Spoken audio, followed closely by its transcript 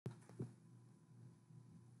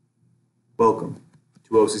Welcome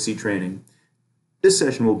to OCC training. This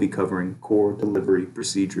session will be covering core delivery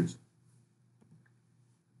procedures.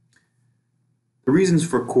 The reasons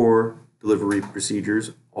for core delivery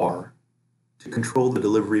procedures are to control the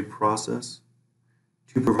delivery process,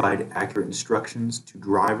 to provide accurate instructions to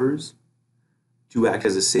drivers, to act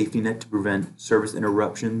as a safety net to prevent service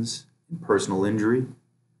interruptions and personal injury,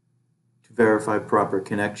 to verify proper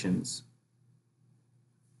connections.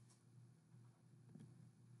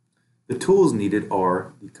 The tools needed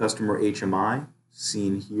are the customer HMI,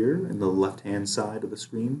 seen here in the left-hand side of the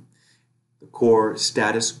screen, the core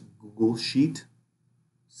status Google Sheet,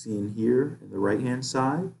 seen here in the right-hand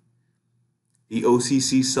side, the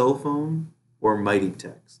OCC cell phone, or Mighty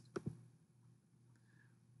Text.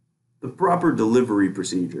 The proper delivery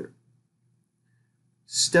procedure.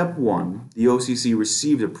 Step 1, the OCC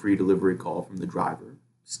receives a pre-delivery call from the driver.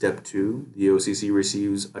 Step 2, the OCC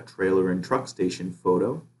receives a trailer and truck station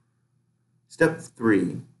photo. Step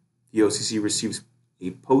 3, the OCC receives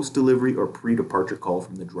a post-delivery or pre-departure call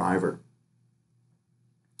from the driver.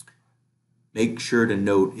 Make sure to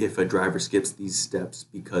note if a driver skips these steps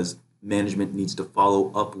because management needs to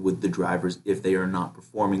follow up with the drivers if they are not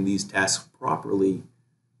performing these tasks properly.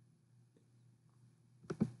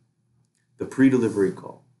 The pre-delivery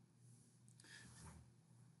call.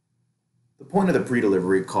 The point of the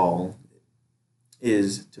pre-delivery call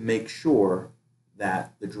is to make sure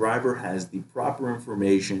that the driver has the proper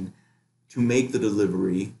information to make the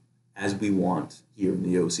delivery as we want here in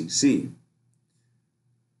the OCC.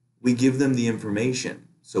 We give them the information,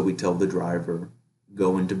 so we tell the driver,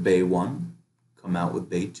 go into Bay 1, come out with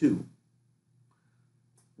Bay 2.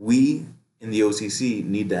 We in the OCC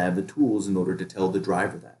need to have the tools in order to tell the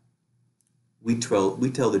driver that. We tell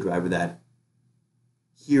the driver that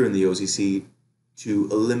here in the OCC to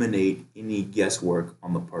eliminate any guesswork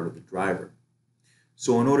on the part of the driver.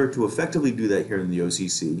 So in order to effectively do that here in the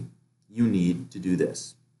OCC, you need to do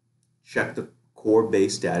this. Check the core bay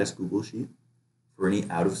status Google Sheet for any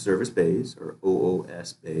out-of-service bays or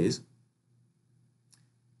OOS bays.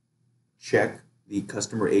 Check the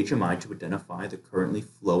customer HMI to identify the currently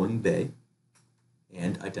flowing bay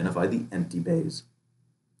and identify the empty bays.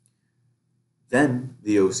 Then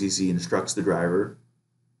the OCC instructs the driver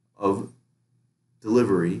of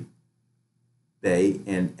delivery bay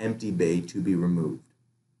and empty bay to be removed.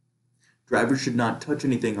 Drivers should not touch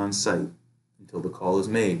anything on site until the call is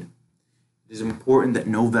made. It is important that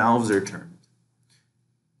no valves are turned.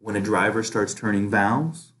 When a driver starts turning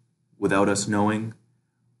valves without us knowing,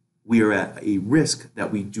 we are at a risk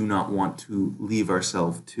that we do not want to leave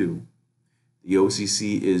ourselves to. The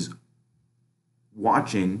OCC is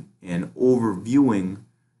watching and overviewing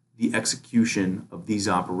the execution of these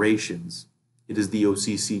operations. It is the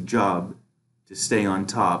OCC job to stay on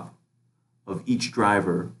top of each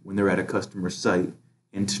driver when they're at a customer site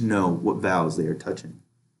and to know what valves they are touching.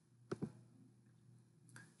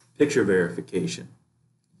 Picture verification.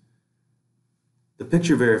 The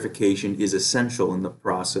picture verification is essential in the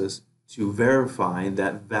process to verify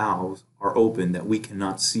that valves are open that we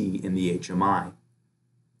cannot see in the HMI.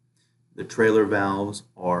 The trailer valves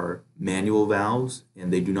are manual valves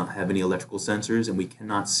and they do not have any electrical sensors and we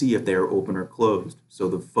cannot see if they are open or closed, so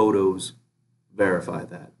the photos verify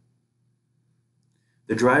that.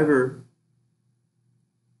 The driver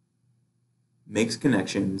makes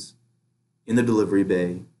connections in the delivery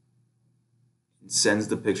bay and sends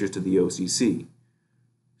the pictures to the OCC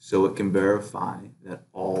so it can verify that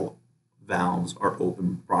all valves are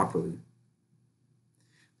open properly.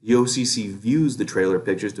 The OCC views the trailer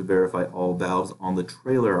pictures to verify all valves on the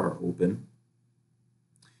trailer are open,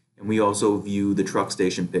 and we also view the truck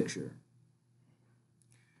station picture.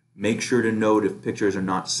 Make sure to note if pictures are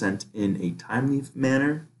not sent in a timely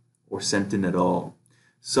manner or sent in at all.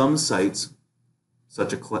 Some sites,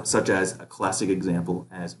 such as a classic example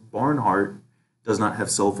as Barnhart, does not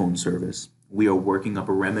have cell phone service. We are working up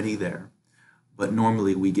a remedy there, but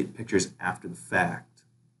normally we get pictures after the fact.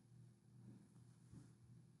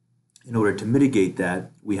 In order to mitigate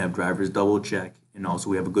that, we have drivers double check and also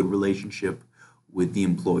we have a good relationship with the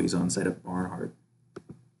employees on site at Barnhart.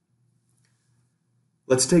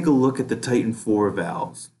 Let's take a look at the Titan 4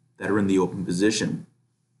 valves that are in the open position.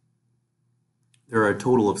 There are a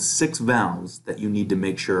total of 6 valves that you need to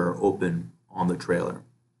make sure are open on the trailer.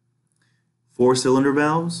 4 cylinder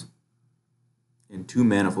valves and 2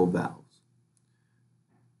 manifold valves.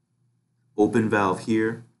 Open valve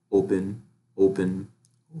here, open, open,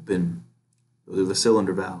 open. Those are the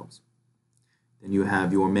cylinder valves. Then you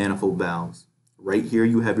have your manifold valves. Right here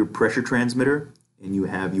you have your pressure transmitter and you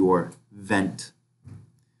have your vent.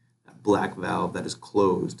 That black valve that is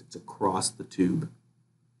closed, it's across the tube.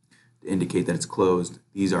 to indicate that it's closed.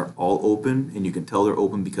 These are all open, and you can tell they're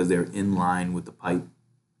open because they're in line with the pipe.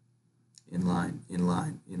 In line, in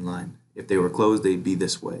line, in line. If they were closed, they'd be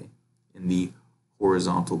this way, in the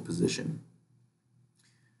horizontal position.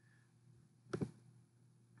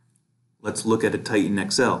 Let's look at a Titan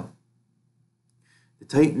XL. The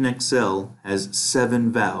Titan XL has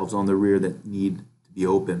 7 valves on the rear that need to be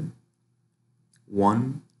open.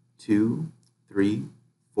 1, 2, 3,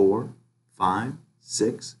 4, 5,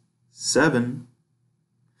 6, 7,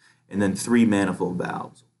 and then 3 manifold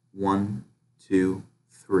valves. 1, 2,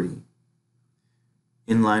 3.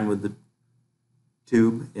 In line with the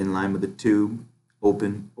tube, in line with the tube,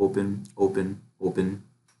 open, open, open, open,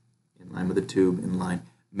 in line with the tube, in line.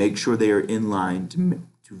 Make sure they are in line to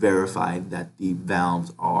verify that the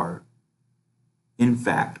valves are in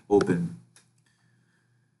fact open.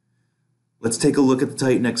 Let's take a look at the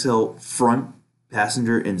Titan XL front,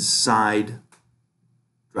 passenger, and side,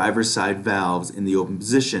 driver's side valves in the open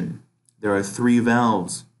position. There are 3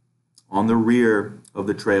 valves on the rear of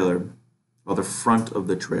the trailer, or the front of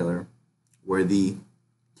the trailer, where the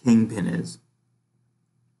kingpin is.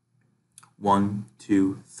 1,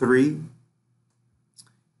 2, 3.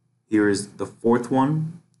 Here is the 4th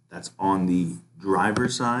one. That's on the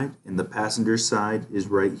driver's side, and the passenger side is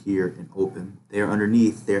right here and open. They are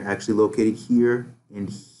underneath. They're actually located here and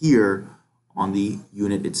here on the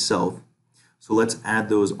unit itself. So let's add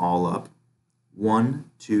those all up. 1,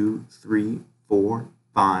 2, 3, 4,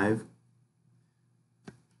 5,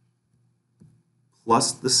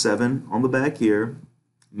 plus the 7 on the back here,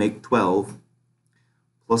 make 12,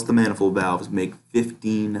 plus the manifold valves, make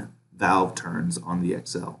 15 valve turns on the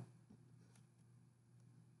XL.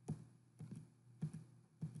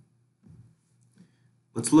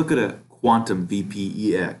 Let's look at a Quantum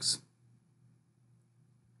VPEX.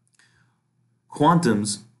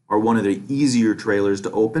 Quantums are one of the easier trailers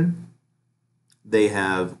to open. They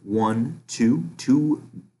have 2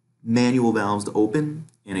 manual valves to open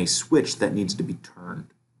and a switch that needs to be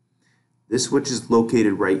turned. This switch is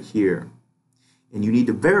located right here, and you need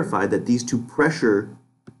to verify that these 2 pressure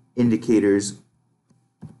indicators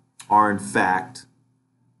are in fact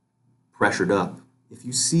pressured up. If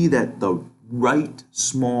you see that the right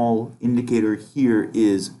small indicator here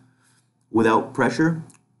is without pressure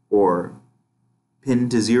or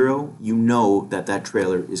pinned to 0, you know that that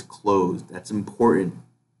trailer is closed. That's important.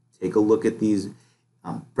 Take a look at these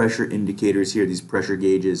pressure indicators here, these pressure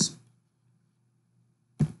gauges.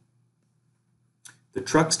 The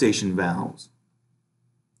truck station valves.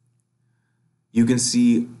 You can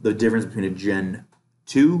see the difference between a Gen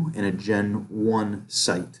 2 and a Gen 1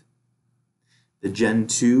 site. The Gen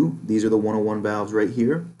 2, these are the 101 valves right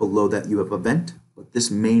here. Below that you have a vent, but this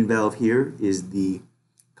main valve here is the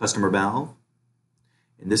customer valve.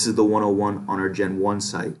 And this is the 101 on our Gen 1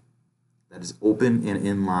 site. That is open and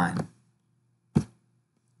in line.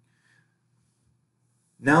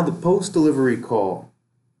 Now the post-delivery call.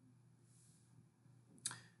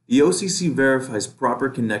 The OCC verifies proper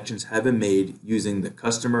connections have been made using the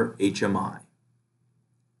customer HMI.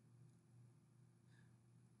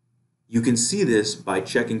 You can see this by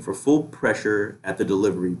checking for full pressure at the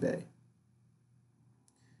delivery bay.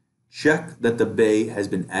 Check that the bay has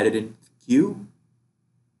been added into the queue.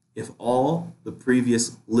 If all the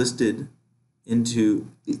previous listed to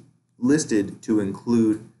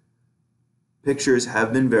include pictures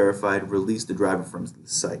have been verified, release the driver from the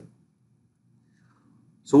site.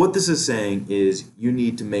 So what this is saying is you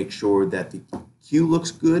need to make sure that the queue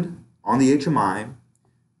looks good on the HMI.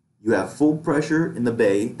 You have full pressure in the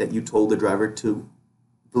bay that you told the driver to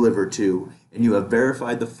deliver to, and you have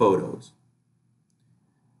verified the photos.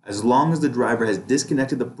 As long as the driver has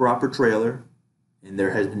disconnected the proper trailer and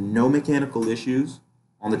there has been no mechanical issues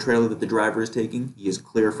on the trailer that the driver is taking, he is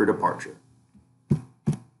clear for departure.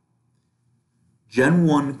 Gen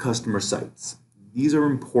 1 customer sites. These are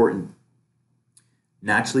important.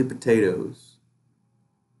 Naturally Potatoes,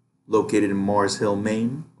 located in Mars Hill,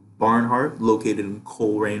 Maine. Barnhart, located in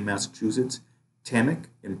Coleraine, Massachusetts. Tammock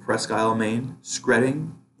in Presque Isle, Maine.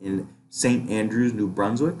 Skretting in St. Andrews, New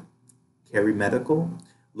Brunswick. Carey Medical,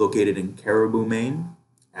 located in Caribou, Maine.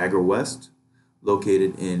 AgriWest,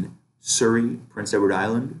 located in Surrey, Prince Edward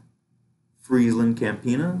Island. Friesland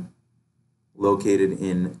Campina, located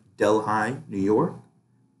in Delhi, New York.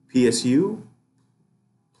 PSU,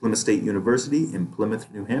 Plymouth State University in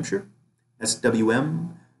Plymouth, New Hampshire.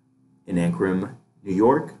 SWM in Ankrum, New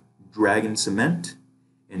York. Dragon Cement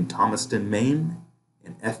in Thomaston, Maine.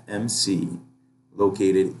 And FMC,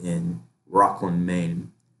 located in Rockland,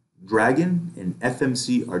 Maine. Dragon and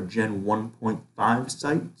FMC are Gen 1.5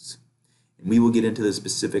 sites, and we will get into the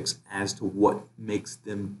specifics as to what makes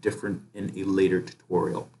them different in a later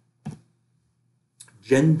tutorial.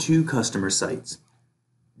 Gen 2 customer sites: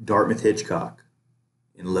 Dartmouth Hitchcock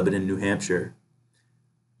in Lebanon, New Hampshire,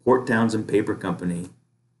 Port Townsend Paper Company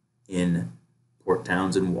in Port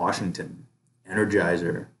Townsend, Washington,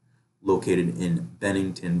 Energizer located in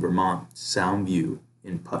Bennington, Vermont, Soundview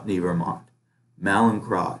in Putney, Vermont,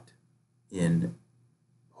 Mallinckrodt in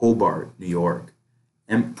Hobart, New York,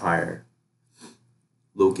 Empire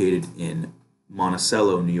located in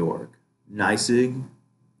Monticello, New York, Nisig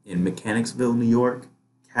in Mechanicsville, New York,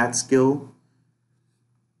 Catskill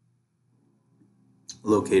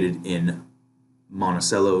located in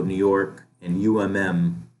Monticello, New York, and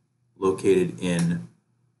UMM located in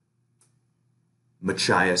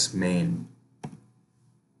Machias, Maine.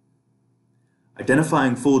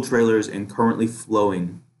 Identifying full trailers and currently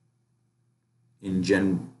flowing in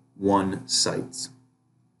Gen 1 sites.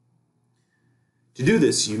 To do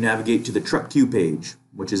this, you navigate to the truck queue page,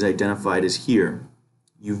 which is identified as here.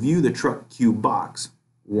 You view the truck queue box,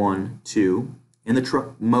 1, 2, and the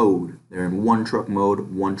truck mode. They're in one truck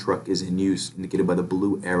mode, one truck is in use, indicated by the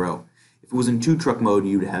blue arrow. If it was in two truck mode,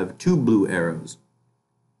 you'd have two blue arrows.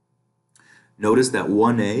 Notice that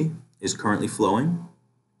 1A is currently flowing,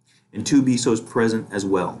 and 2B is present as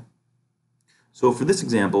well. So for this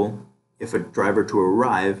example, if a driver to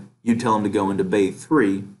arrive, you'd tell him to go into bay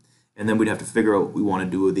 3, and then we'd have to figure out what we want to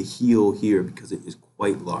do with the heel here because it is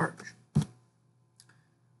quite large.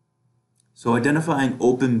 So identifying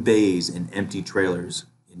open bays and empty trailers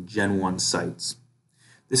in Gen 1 sites.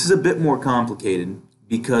 This is a bit more complicated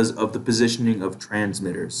because of the positioning of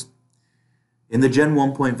transmitters. In the Gen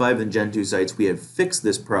 1.5 and Gen 2 sites, we have fixed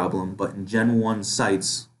this problem, but in Gen 1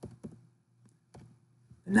 sites,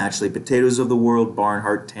 Naturally Potatoes of the World,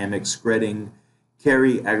 Barnhart, Tamek, Skredding,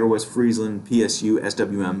 Carey, AgriWest, Friesland, PSU,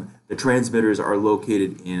 SWM, the transmitters are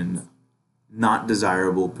located in not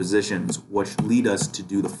desirable positions, which lead us to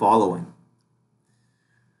do the following.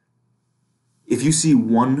 If you see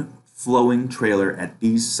one flowing trailer at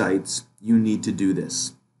these sites, you need to do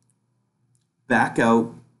this. Back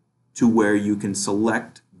out to where you can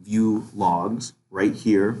select View Logs right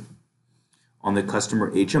here on the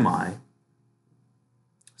customer HMI.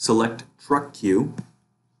 Select Truck Queue.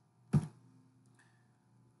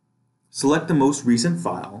 Select the most recent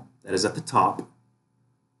file that is at the top.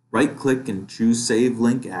 Right-click and choose Save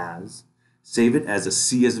Link As. Save it as a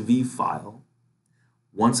CSV file.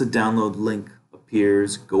 Once a download link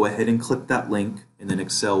appears, go ahead and click that link, and then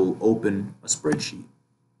Excel will open a spreadsheet.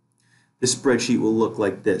 This spreadsheet will look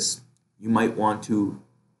like this. You might want to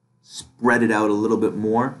spread it out a little bit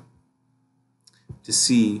more to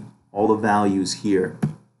see all the values here.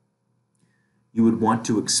 You would want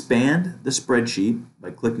to expand the spreadsheet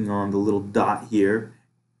by clicking on the little dot here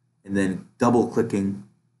and then double clicking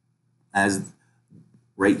as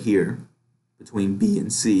right here between B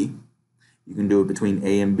and C. You can do it between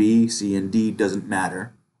A and B, C and D, doesn't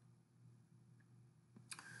matter.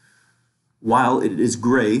 While it is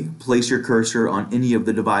gray, place your cursor on any of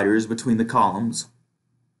the dividers between the columns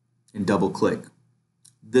and double click.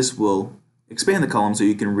 This will expand the column so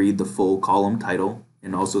you can read the full column title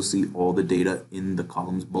and also see all the data in the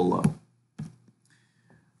columns below.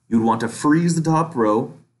 You would want to freeze the top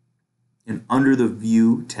row, and under the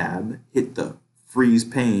View tab, hit the Freeze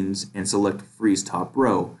Panes and select Freeze Top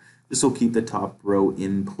Row. This will keep the top row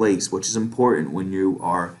in place, which is important when you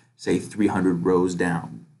are, say, 300 rows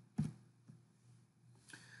down.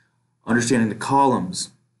 Understanding the columns.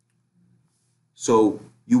 So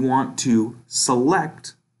you want to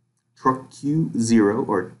select Truck Q0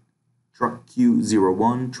 or Truck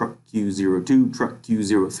Q01, Truck Q02, Truck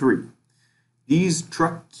Q03. These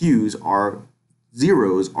truck queues are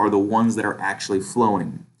zeros are the ones that are actually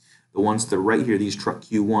flowing. The ones to the right here, these truck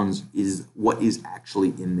Q1s, is what is actually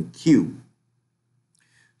in the queue.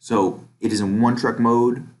 So it is in one truck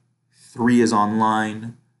mode, 3 is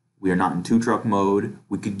online, we are not in 2 truck mode.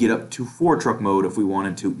 We could get up to 4 truck mode if we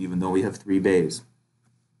wanted to, even though we have 3 bays.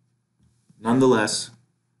 Nonetheless,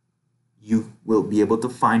 you will be able to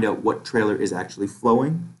find out what trailer is actually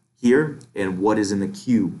flowing here and what is in the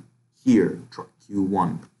queue here, truck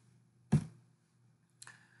Q1.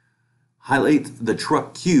 Highlight the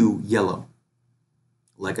truck queue yellow.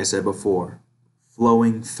 Like I said before,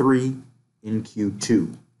 flowing 3 in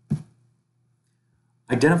Q2.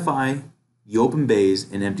 Identify the open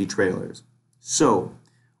bays and empty trailers. So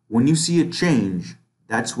when you see a change,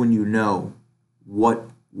 that's when you know what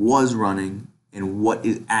was running and what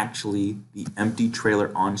is actually the empty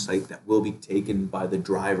trailer on site that will be taken by the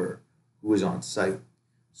driver who is on site.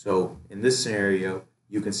 So in this scenario,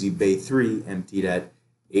 you can see bay 3 emptied at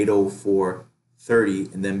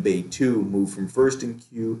 8:04:30, and then bay 2 moved from first in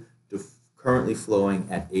queue to currently flowing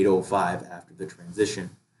at 8:05 after the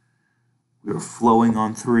transition. We were flowing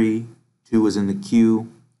on 3, 2 was in the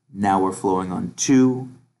queue, now we're flowing on 2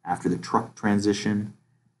 after the truck transition,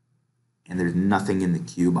 and there's nothing in the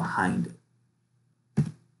queue behind it.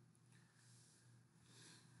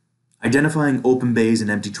 Identifying open bays and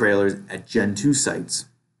empty trailers at Gen 2 sites.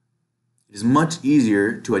 It is much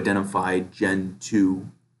easier to identify Gen 2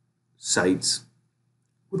 sites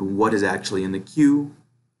with what is actually in the queue,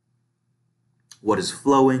 what is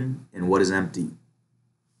flowing, and what is empty.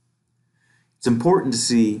 It's important to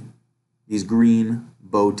see these green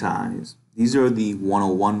bow ties. These are the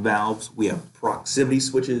 101 valves. We have proximity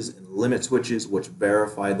switches and limit switches which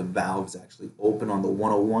verify the valves actually open on the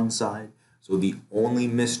 101 side. So the only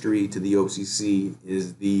mystery to the OCC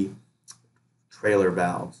is the trailer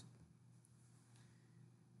valves.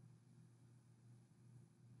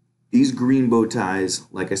 These green bow ties,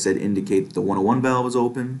 like I said, indicate that the 101 valve is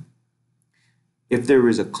open. If there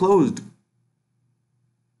is a closed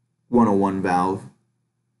 101 valve,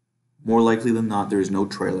 more likely than not, there is no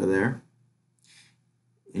trailer there.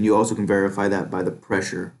 And you also can verify that by the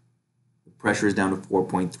pressure. The pressure is down to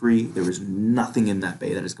 4.3. There is nothing in that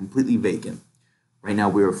bay. That is completely vacant. Right now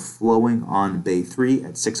we are flowing on bay 3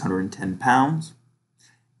 at 610 pounds,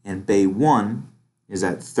 and bay 1 is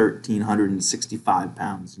at 1,365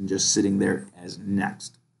 pounds and just sitting there as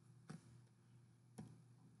next.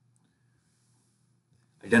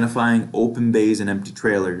 Identifying open bays and empty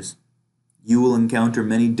trailers. You will encounter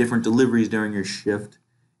many different deliveries during your shift,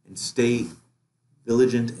 and stay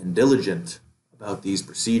vigilant and diligent about these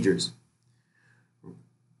procedures.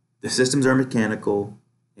 The systems are mechanical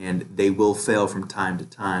and they will fail from time to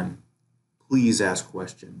time. Please ask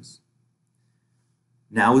questions.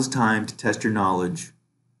 Now is time to test your knowledge.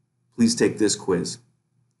 Please take this quiz.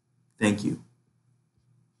 Thank you.